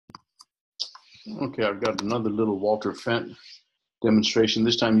Okay, I've got another little Walter Fendt demonstration,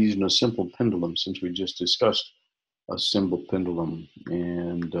 this time using a simple pendulum since we just discussed a simple pendulum.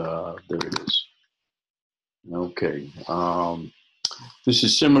 And there it is. Okay, this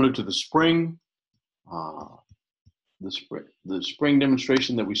is similar to the spring. The spring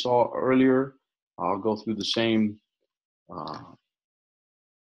demonstration that we saw earlier. I'll go through uh,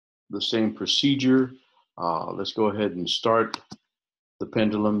 the same procedure. Let's go ahead and start the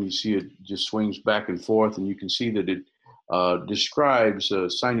pendulum. You see it just swings back and forth, and you can see that it describes a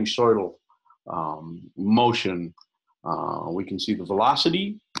sinusoidal motion. We can see the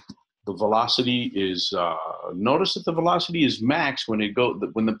velocity. The velocity is, notice that the velocity is max when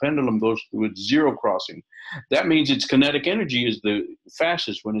the pendulum goes through its zero crossing. That means its kinetic energy is the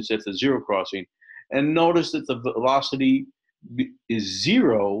fastest when it's at the zero crossing. And notice that the velocity is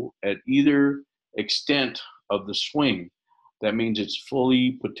zero at either extent of the swing. That means it's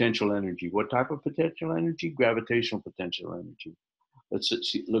fully potential energy. What type of potential energy? Gravitational potential energy. Let's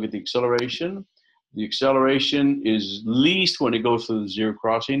see, look at the acceleration. The acceleration is least when it goes through the zero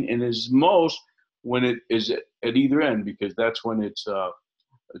crossing and is most when it is at either end, because that's when it's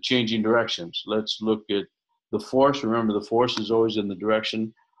changing directions. Let's look at the force. Remember, the force is always in the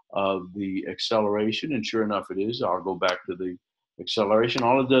direction of the acceleration, and sure enough, it is. I'll go back to the acceleration.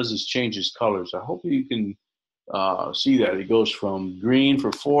 All it does is changes colors. I hope you can see that. It goes from green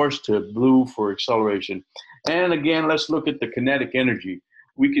for force to blue for acceleration. And again, let's look at the kinetic energy.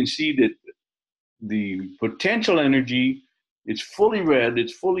 We can see that the potential energy is fully red.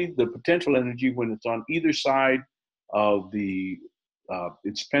 It's fully the potential energy when it's on either side of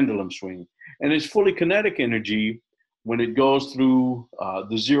its pendulum swing. And it's fully kinetic energy when it goes through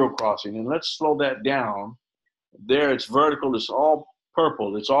the zero crossing. And let's slow that down. There it's vertical, it's all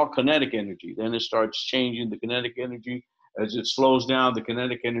purple, it's all kinetic energy. Then it starts changing the kinetic energy. As it slows down, the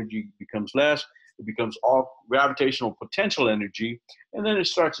kinetic energy becomes less. It becomes all gravitational potential energy. And then it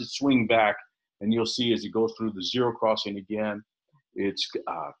starts to swing back. And you'll see as it goes through the zero crossing again, it's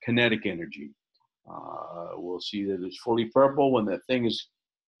kinetic energy. We'll see that it's fully purple when that thing is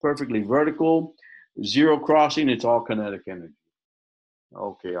perfectly vertical. Zero crossing, it's all kinetic energy.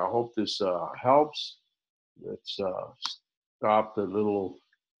 Okay, I hope this helps. Let's stop the little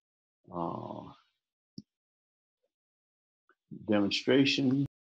demonstration.